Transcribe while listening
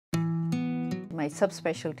my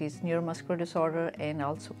subspecialty is neuromuscular disorder and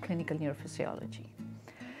also clinical neurophysiology.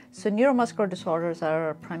 So neuromuscular disorders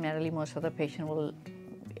are primarily, most of the patient will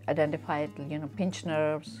identify it, pinched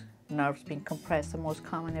nerves, nerves being compressed. The most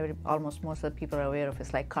common, almost most of the people are aware of,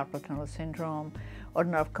 is like carpal tunnel syndrome or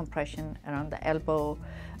nerve compression around the elbow.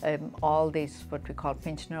 All these, what we call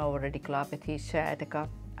pinched nerve, radiculopathy, sciatica.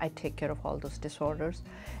 I take care of all those disorders.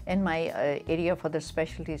 And my area of other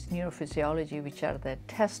specialty is neurophysiology, which are the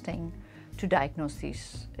testing to diagnose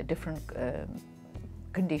these different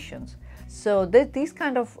conditions. So these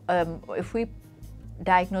kind of, if we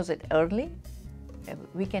diagnose it early,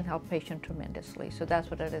 we can help patient tremendously. So that's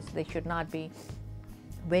what it is. They should not be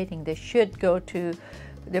waiting. They should go to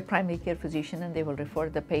their primary care physician and they will refer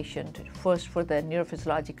the patient first for the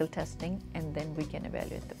neurophysiological testing, and then we can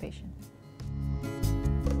evaluate the patient.